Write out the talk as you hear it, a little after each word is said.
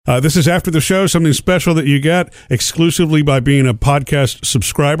This is After the Show, something special that you get exclusively by being a podcast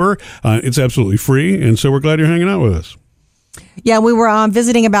subscriber. It's absolutely free, and so we're glad you're hanging out with us. Yeah, we were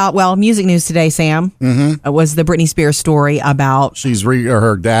visiting about, music news today, Sam. Mm-hmm. It was the Britney Spears story about...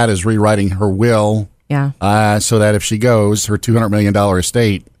 her dad is rewriting her will. Yeah. So that if she goes, her $200 million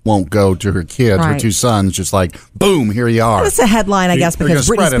estate won't go to her kids, her two sons, just like, boom, here you are. That's a headline, I guess, because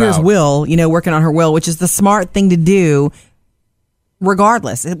Britney Spears' will, working on her will, which is the smart thing to do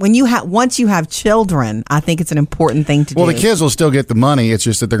regardless. Once you have children, I think it's an important thing to do. Well, the kids will still get the money. It's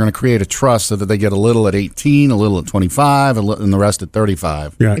just that they're going to create a trust so that they get a little at 18, a little at 25, and the rest at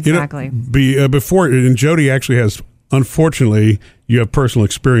 35. Yeah, exactly. Before, and Jody actually has, unfortunately, you have personal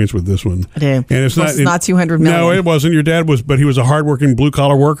experience with this one. I do. And it's not $200 million. No, it wasn't. Your dad was, but he was a hardworking blue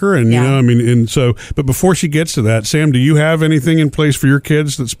collar worker, and but before she gets to that, Sam, do you have anything in place for your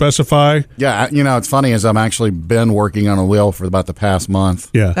kids that specify? Yeah, it's funny is I've actually been working on a will for about the past month.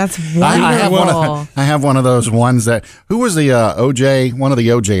 Yeah, that's wonderful. I have one of those ones that who was the one of the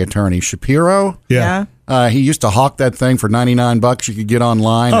OJ attorneys, Shapiro? Yeah. He used to hawk that thing for $99 you could get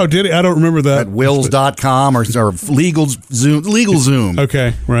online. Oh, did he? I don't remember that. At wills.com or LegalZoom.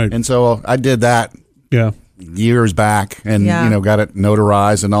 Okay, right. And so I did that years back and, got it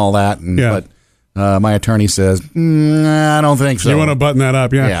notarized and all that. But my attorney says, I don't think so. You want to button that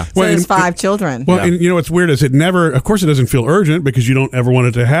up, yeah. So there's 5 children. Well, and what's weird is of course it doesn't feel urgent because you don't ever want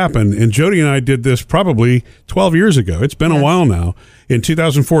it to happen. And Jody and I did this probably 12 years ago. It's been a while now. In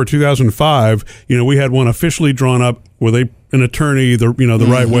 2004, 2005, we had one officially drawn up with an attorney, the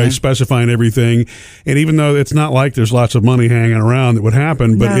right way, specifying everything. And even though it's not like there's lots of money hanging around that would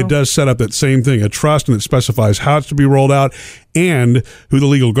happen, but it does set up that same thing, a trust, and it specifies how it's to be rolled out and who the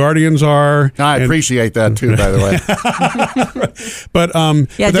legal guardians are. I appreciate that too, by the way. But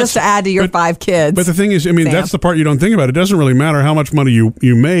just to add to your 5 kids. But the thing is, that's the part you don't think about. It doesn't really matter how much money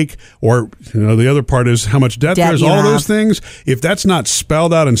you make, or the other part is how much debt there's. All of those things. If that's not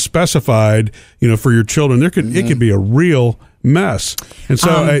spelled out and specified, for your children, it could be a real mess. And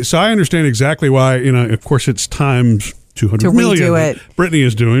so, so I understand exactly why. Of course, it's times 200 million. Redo it. Britney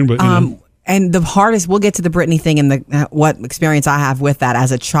is doing, but and the hardest. We'll get to the Britney thing and what experience I have with that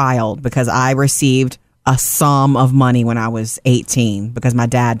as a child, because I received a sum of money when I was 18 because my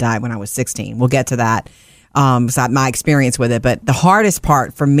dad died when I was 16. We'll get to that. So my experience with it, but the hardest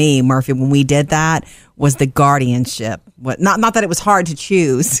part for me, Murphy, when we did that was the guardianship. Not that it was hard to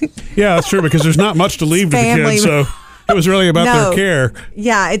choose. Yeah, that's true, because there's not much to leave to the kids, so it was really about their care.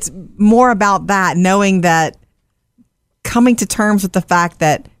 Yeah, it's more about that, knowing that, coming to terms with the fact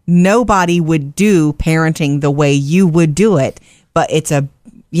that nobody would do parenting the way you would do it, but it's a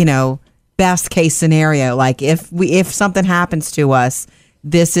best case scenario. Like if something happens to us,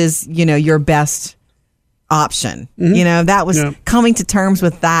 this is your best option. Mm-hmm. That was coming to terms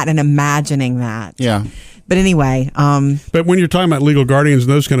with that and imagining that. Yeah. But anyway, but when you're talking about legal guardians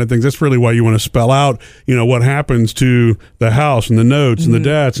and those kind of things, that's really why you want to spell out, what happens to the house and the notes and the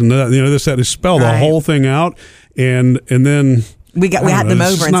debts and this, that, is spell the whole thing out, and then we had them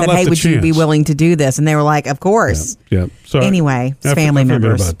over and said, "Hey, would you be willing to do this?" And they were like, "Of course." Yeah. So anyway, it's family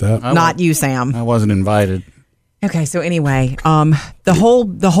members. About that. Not you, Sam. I wasn't invited. Okay, so anyway, the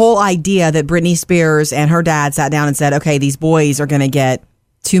whole idea that Britney Spears and her dad sat down and said, "Okay, these boys are going to get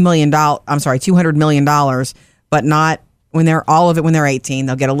 $200 million, but not when they're 18.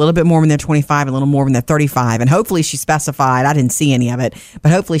 They'll get a little bit more when they're 25, a little more when they're 35." And hopefully she specified, I didn't see any of it,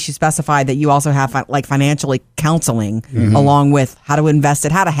 but hopefully she specified that you also have financially counseling along with how to invest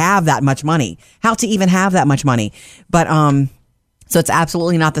it, how to have that much money, how to even have that much money. But, so it's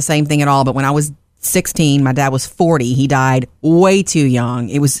absolutely not the same thing at all. But when I was 16, my dad was 40. He died way too young.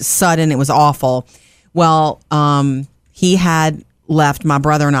 It was sudden. It was awful. Well, he had left my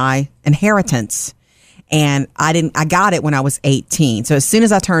brother and I inheritance, and I got it when I was 18. So as soon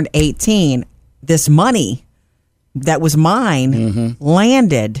as I turned 18, this money that was mine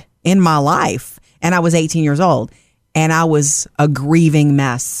landed in my life, and I was 18 years old, and I was a grieving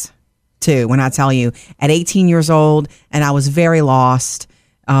mess too, when I tell you, at 18 years old, and I was very lost,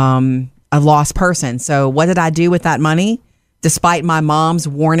 a lost person. So what did I do with that money? Despite my mom's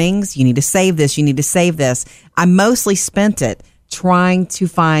warnings, you need to save this, you need to save this, I mostly spent it trying to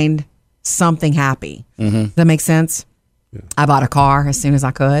find something happy. Does that make sense? Yeah. I bought a car as soon as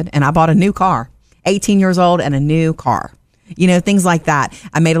I could, and I bought a new car. 18 years old and a new car. Things like that.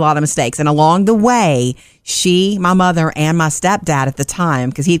 I made a lot of mistakes. And along the way, my mother, and my stepdad at the time,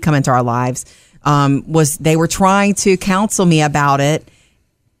 because he'd come into our lives, they were trying to counsel me about it.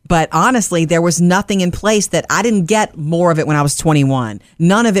 But honestly, there was nothing in place that I didn't get more of it when I was 21.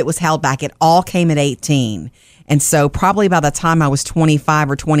 None of it was held back. It all came at 18. And so probably by the time I was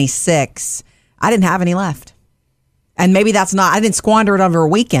 25 or 26, I didn't have any left. And maybe I didn't squander it over a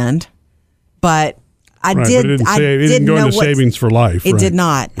weekend, but I did. But it didn't go into savings for life. It did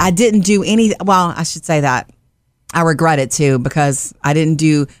not. I didn't do any. Well, I should say that. I regret it too, because I didn't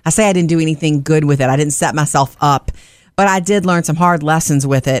do anything good with it. I didn't set myself up. But I did learn some hard lessons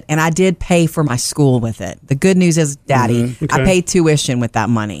with it, and I did pay for my school with it. The good news is, Daddy, I paid tuition with that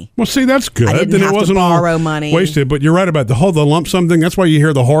money. Well, see, that's good. I didn't then have it wasn't to borrow all money. Wasted. But you're right about the lump sum thing. That's why you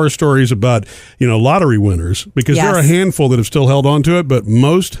hear the horror stories about lottery winners, because there are a handful that have still held on to it, but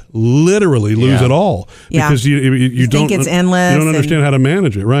most literally lose it all because you don't think it's endless. You don't understand how to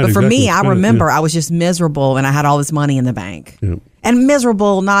manage it, right? But for me, I remember I was just miserable, and I had all this money in the bank. Yeah. And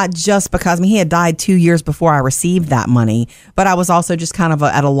miserable, not just because he had died 2 years before I received that money, but I was also just kind of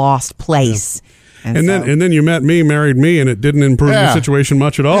at a lost place. Yeah. And then you married me, and it didn't improve the situation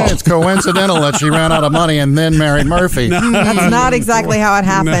much at all. Yeah, it's coincidental that she ran out of money and then married Murphy. That's not exactly how it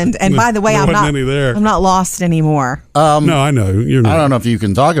happened. And by the way, I'm not lost anymore. No, I know. You're not. I don't know if you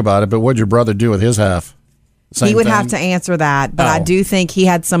can talk about it, but what'd your brother do with his half? He would have to answer that, but I do think he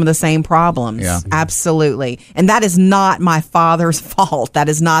had some of the same problems. Yeah. Absolutely. And that is not my father's fault. That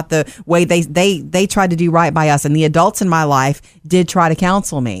is not the way they tried to do right by us. And the adults in my life did try to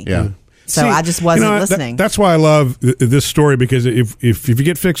counsel me. Yeah. So I just wasn't listening. That's why I love this story, because if you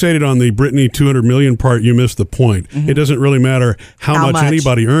get fixated on the Britney 200 million part, you miss the point. Mm-hmm. It doesn't really matter how much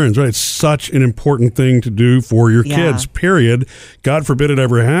anybody earns, right? It's such an important thing to do for your kids, period. God forbid it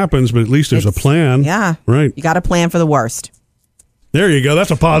ever happens, but at least there's a plan. Yeah. Right. You got to plan for the worst. There you go.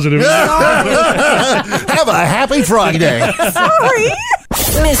 That's a positive. Have a happy Friday. Sorry.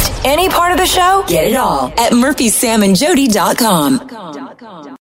 Missed any part of the show? Get it all at murphysamandjody.com.